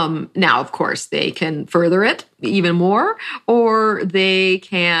 Now, of course, they can further it even more, or they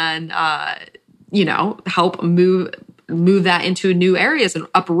can, help move that into new areas and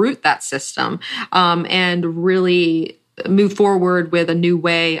uproot that system, and really move forward with a new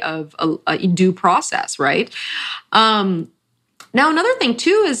way of a due process, right? Now, another thing,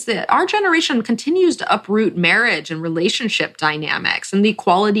 too, is that our generation continues to uproot marriage and relationship dynamics and the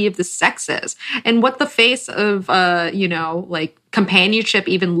equality of the sexes and what the face of, companionship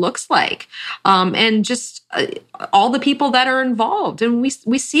even looks like, and just all the people that are involved. And we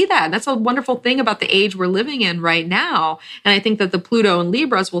see that. And that's a wonderful thing about the age we're living in right now. And I think that the Pluto and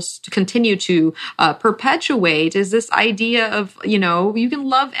Libras will continue to perpetuate is this idea of, you can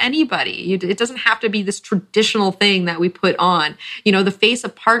love anybody. It doesn't have to be this traditional thing that we put on. The face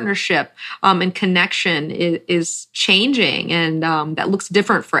of partnership and connection is changing, and that looks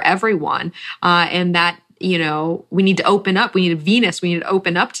different for everyone. And that, we need to open up. We need a Venus. We need to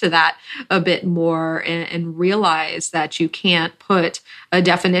open up to that a bit more and realize that you can't put a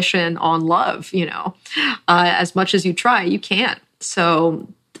definition on love, as much as you try, you can't. So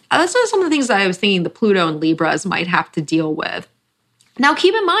that's some of the things that I was thinking the Pluto and Libras might have to deal with. Now,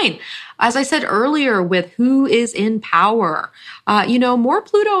 keep in mind, as I said earlier, with who is in power, more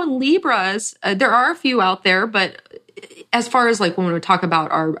Pluto and Libras, there are a few out there, but as far as when we talk about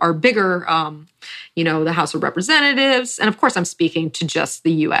our bigger, the House of Representatives, and of course I'm speaking to just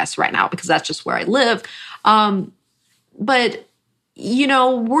the U.S. right now because that's just where I live. But,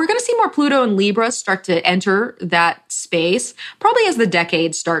 we're going to see more Pluto and Libra start to enter that space, probably as the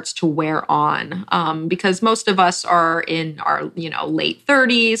decade starts to wear on, because most of us are in our, late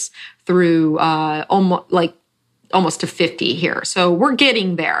 30s through almost to 50 here. So we're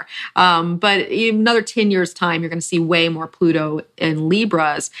getting there. But in another 10 years' time, you're going to see way more Pluto and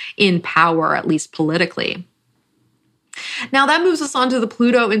Libras in power, at least politically. Now that moves us on to the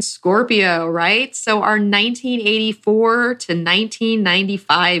Pluto in Scorpio, right? So our 1984 to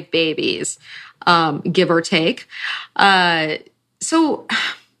 1995 babies, give or take.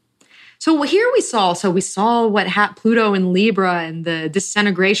 So here we saw what Pluto and Libra and the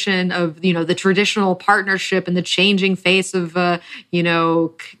disintegration of, the traditional partnership and the changing face of,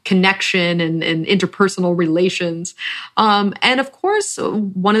 connection and interpersonal relations. And of course,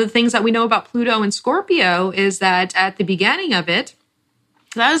 one of the things that we know about Pluto and Scorpio is that at the beginning of it,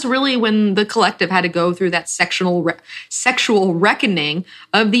 that is really when the collective had to go through that sexual reckoning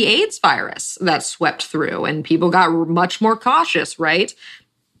of the AIDS virus that swept through, and people got much more cautious, right?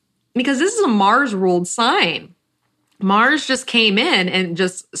 Because this is a Mars-ruled sign. Mars just came in and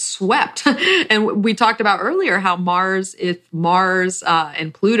just swept. And we talked about earlier how Mars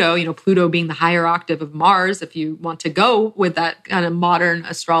and Pluto, Pluto being the higher octave of Mars, if you want to go with that kind of modern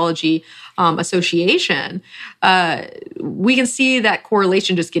astrology association, we can see that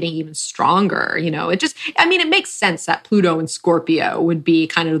correlation just getting even stronger. It makes sense that Pluto and Scorpio would be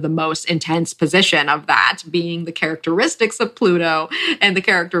kind of the most intense position of that, being the characteristics of Pluto and the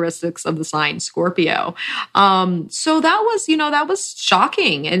characteristics of the sign Scorpio. So that was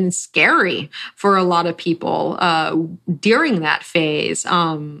shocking and scary for a lot of people during that phase.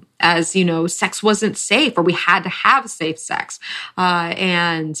 As sex wasn't safe, or we had to have safe sex.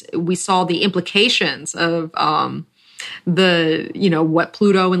 And we saw the implications of what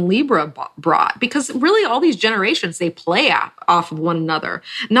Pluto and Libra brought, because really all these generations, they play off of one another,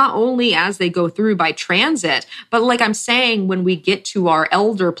 not only as they go through by transit, but like I'm saying, when we get to our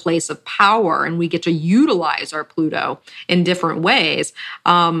elder place of power and we get to utilize our Pluto in different ways,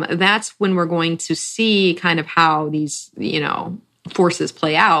 that's when we're going to see kind of how these, forces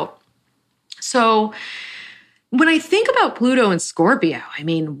play out. So when I think about Pluto and Scorpio,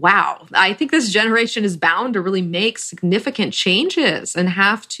 wow, I think this generation is bound to really make significant changes and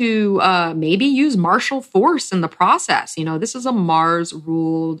have to maybe use martial force in the process. This is a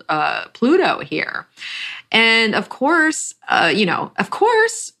Mars-ruled Pluto here. And of course,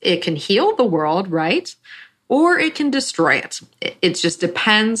 it can heal the world, right? Or it can destroy it. It just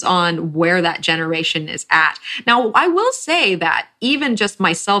depends on where that generation is at. Now, I will say that even just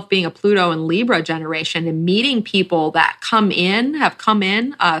myself being a Pluto and Libra generation and meeting people that have come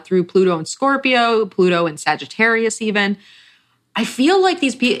in through Pluto and Scorpio, Pluto and Sagittarius even, I feel like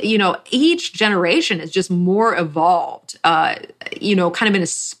these people, each generation is just more evolved, kind of in a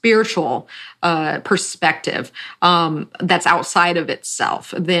spiritual perspective that's outside of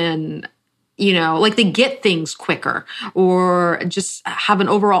itself than like they get things quicker or just have an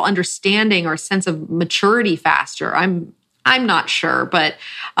overall understanding or sense of maturity faster. I'm not sure, but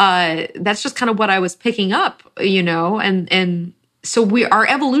that's just kind of what I was picking up, and so our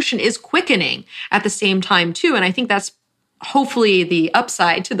evolution is quickening at the same time too. And I think that's hopefully the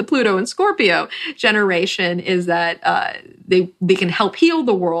upside to the Pluto and Scorpio generation is that they can help heal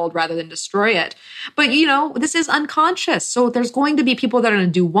the world rather than destroy it. But, this is unconscious. So there's going to be people that are going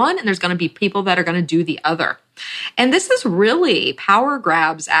to do one, and there's going to be people that are going to do the other. And this is really power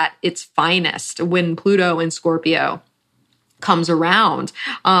grabs at its finest when Pluto and Scorpio comes around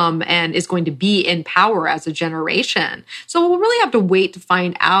and is going to be in power as a generation. So we'll really have to wait to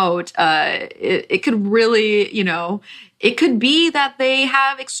find out. It could really, it could be that they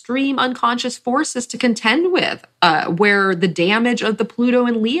have extreme unconscious forces to contend with, where the damage of the Pluto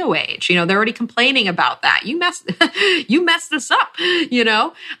and Leo age, they're already complaining about that. You messed this up,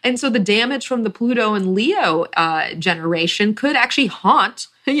 And so the damage from the Pluto and Leo generation could actually haunt,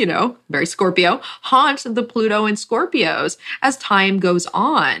 very Scorpio, haunt the Pluto and Scorpios as time goes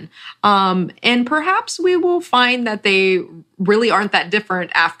on. And perhaps we will find that they really aren't that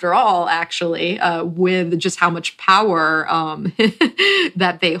different after all, actually, with just how much power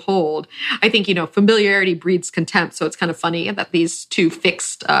that they hold. I think, familiarity breeds contempt. So it's kind of funny that these two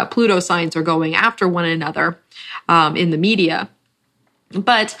fixed Pluto signs are going after one another in the media.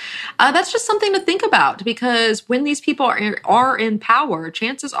 But that's just something to think about, because when these people are in power,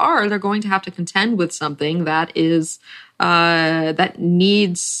 chances are they're going to have to contend with something that is that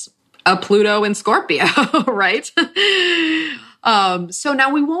needs a Pluto and Scorpio, right? So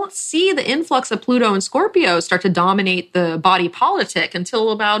now we won't see the influx of Pluto and Scorpio start to dominate the body politic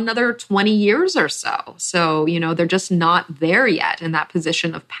until about another 20 years or so. So, they're just not there yet in that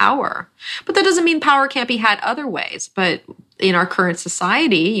position of power. But that doesn't mean power can't be had other ways. But in our current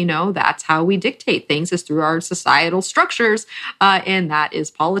society, that's how we dictate things, is through our societal structures, and that is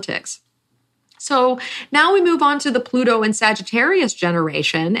politics. So now we move on to the Pluto and Sagittarius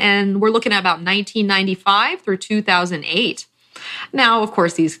generation, and we're looking at about 1995 through 2008. Now, of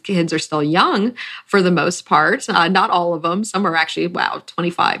course, these kids are still young for the most part. Not all of them. Some are actually,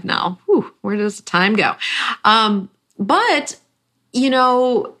 25 now. Whew, where does the time go? But,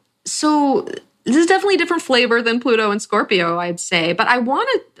 so this is definitely a different flavor than Pluto and Scorpio, I'd say. But I want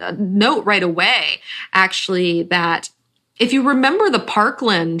to note right away, actually, that if you remember the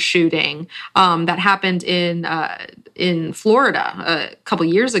Parkland shooting that happened in Florida a couple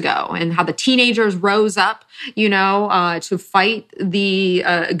years ago, and how the teenagers rose up, to fight the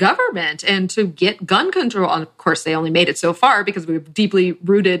government and to get gun control. And of course, they only made it so far because we have deeply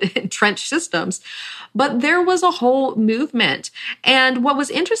rooted entrenched systems. But there was a whole movement. And what was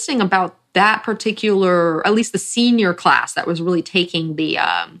interesting about that particular, at least the senior class that was really taking the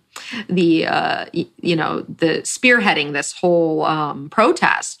the spearheading this whole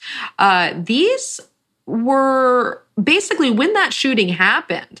protest. These were basically, when that shooting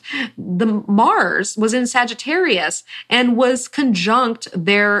happened, the Mars was in Sagittarius and was conjunct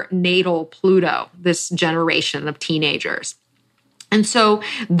their natal Pluto, this generation of teenagers. And so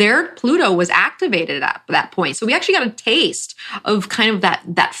their Pluto was activated at that point. So we actually got a taste of kind of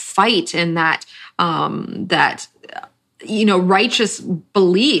that fight and that righteous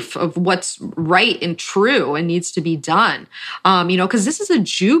belief of what's right and true and needs to be done. Because this is a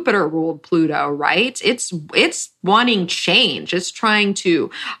Jupiter ruled Pluto, right? It's wanting change. It's trying to,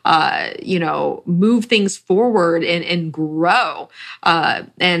 move things forward and grow.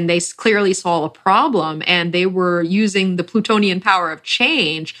 And they clearly saw a problem, and they were using the Plutonian power of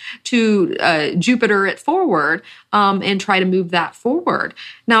change to Jupiter it forward and try to move that forward.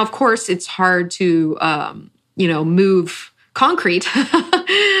 Now, of course, it's hard to move concrete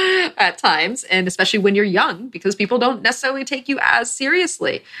at times, and especially when you're young, because people don't necessarily take you as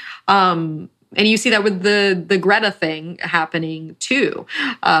seriously. And you see that with the Greta thing happening too,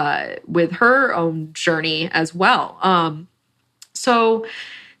 with her own journey as well. So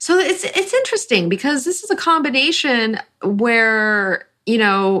it's interesting because this is a combination where,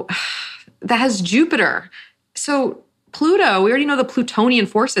 that has Jupiter. So Pluto, we already know the Plutonian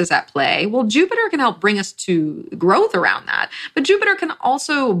forces at play. Well, Jupiter can help bring us to growth around that, but Jupiter can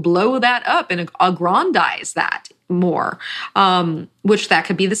also blow that up and aggrandize that more, which that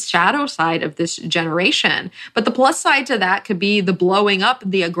could be the shadow side of this generation. But the plus side to that could be the blowing up,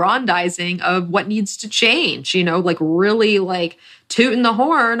 the aggrandizing of what needs to change, really tooting the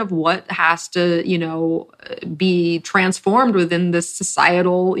horn of what has to, be transformed within this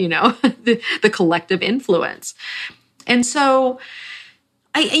societal, the collective influence. And so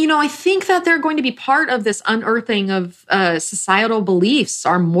I think that they're going to be part of this unearthing of societal beliefs,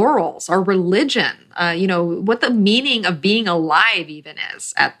 our morals, our religion, what the meaning of being alive even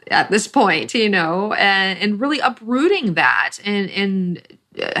is at this point, and really uprooting that and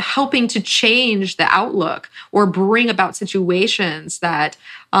helping to change the outlook or bring about situations that,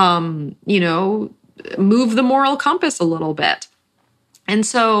 move the moral compass a little bit. And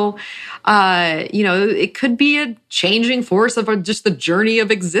so, it could be a changing force of just the journey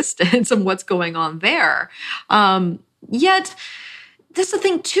of existence and what's going on there. Yet, that's the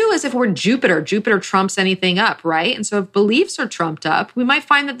thing too, is if we're Jupiter trumps anything up, right? And so if beliefs are trumped up, we might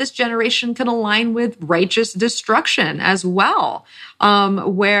find that this generation can align with righteous destruction as well,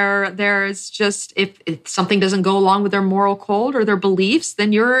 where there's just, if something doesn't go along with their moral code or their beliefs,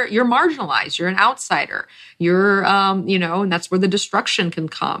 then you're marginalized, you're an outsider, you're, and that's where the destruction can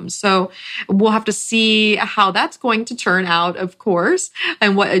come. So we'll have to see how that's going to turn out, of course,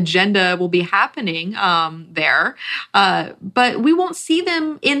 and what agenda will be happening there. But we won't see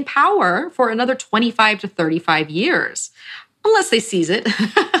them in power for another 25 to 35 years, unless they seize it.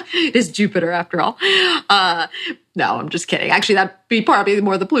 It is Jupiter after all. No, I'm just kidding. Actually, that'd be probably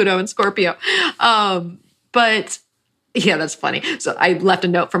more the Pluto and Scorpio. But yeah, that's funny. So I left a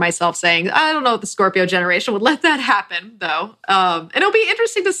note for myself saying, I don't know if the Scorpio generation would let that happen, though. And it'll be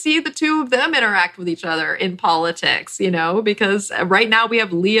interesting to see the two of them interact with each other in politics, because right now we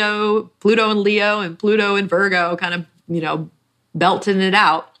have Pluto and Leo, and Pluto and Virgo kind of, belting it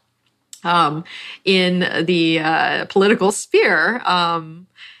out in the political sphere.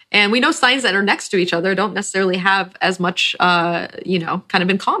 And we know signs that are next to each other don't necessarily have as much, kind of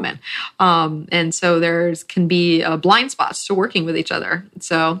in common. And so can be blind spots to working with each other.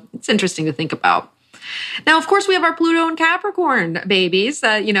 So it's interesting to think about. Now, of course, we have our Pluto and Capricorn babies,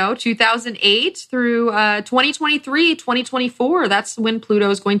 2008 through 2023, 2024. That's when Pluto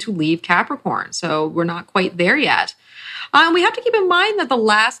is going to leave Capricorn. So we're not quite there yet. We have to keep in mind that the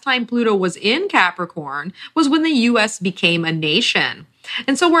last time Pluto was in Capricorn was when the U.S. became a nation.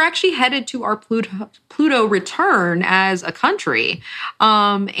 And so we're actually headed to our Pluto return as a country.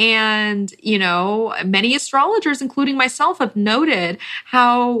 And, many astrologers, including myself, have noted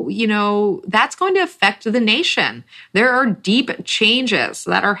how, that's going to affect the nation. There are deep changes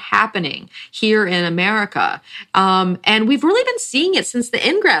that are happening here in America. And we've really been seeing it since the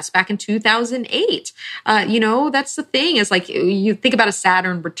ingress back in 2008. That's the thing, is like you think about a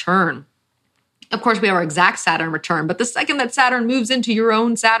Saturn return. Of course, we have our exact Saturn return, but the second that Saturn moves into your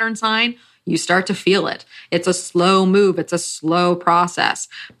own Saturn sign, you start to feel it. It's a slow move. It's a slow process.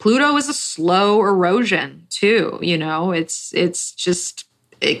 Pluto is a slow erosion too. It's just,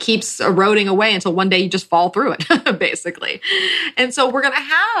 it keeps eroding away until one day you just fall through it, basically. And so we're going to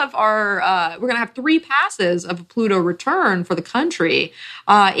have 3 passes of Pluto return for the country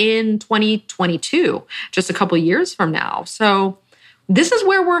in 2022, just a couple years from now. So this is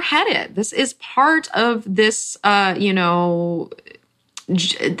where we're headed. This is part of this, the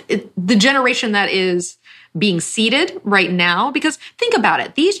generation that is being seeded right now. Because think about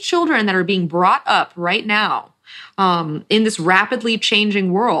it. These children that are being brought up right now in this rapidly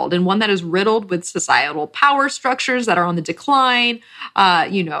changing world, and one that is riddled with societal power structures that are on the decline,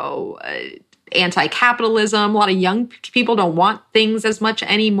 anti-capitalism. A lot of young people don't want things as much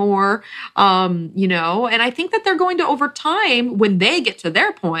anymore, and I think that they're going to, over time, when they get to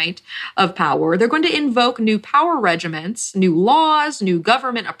their point of power, they're going to invoke new power regiments, new laws, new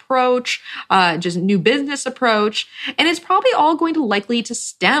government approach, just new business approach. And it's probably all going to likely to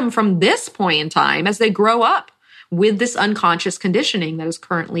stem from this point in time as they grow up with this unconscious conditioning that is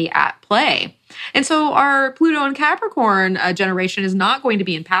currently at play. And so our Pluto and Capricorn generation is not going to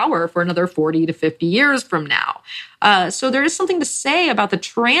be in power for another 40 to 50 years from now. So there is something to say about the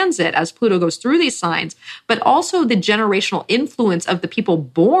transit as Pluto goes through these signs, but also the generational influence of the people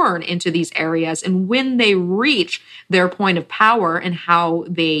born into these areas and when they reach their point of power and how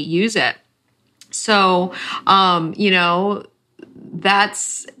they use it. So,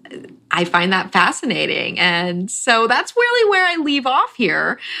 I find that fascinating. And so that's really where I leave off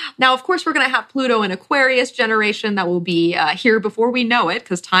here. Now, of course, we're going to have Pluto and Aquarius generation that will be here before we know it,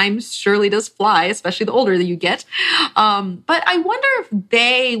 because time surely does fly, especially the older that you get. But I wonder if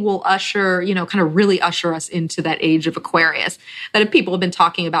they will usher, kind of really usher us into that age of Aquarius that people have been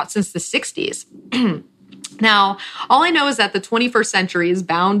talking about since the 60s. Now, all I know is that the 21st century is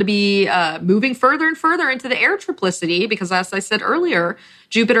bound to be moving further and further into the air triplicity because, as I said earlier,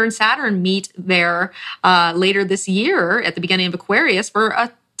 Jupiter and Saturn meet there later this year at the beginning of Aquarius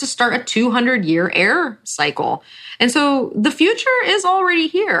to start a 200-year air cycle. And so the future is already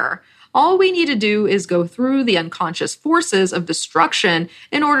here. All we need to do is go through the unconscious forces of destruction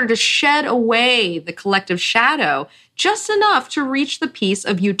in order to shed away the collective shadow just enough to reach the piece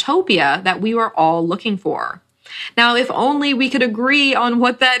of utopia that we were all looking for. Now, if only we could agree on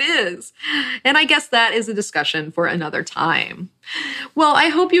what that is. And I guess that is a discussion for another time. Well, I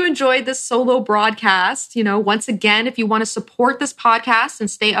hope you enjoyed this solo broadcast. Once again, if you want to support this podcast and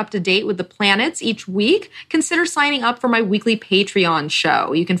stay up to date with the planets each week, consider signing up for my weekly Patreon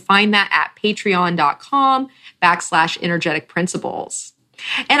show. You can find that at patreon.com/energetic principles.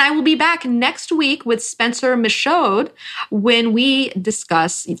 And I will be back next week with Spencer Michaud when we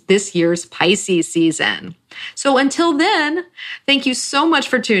discuss this year's Pisces season. So until then, thank you so much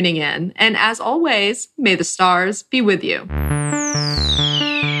for tuning in. And as always, may the stars be with you.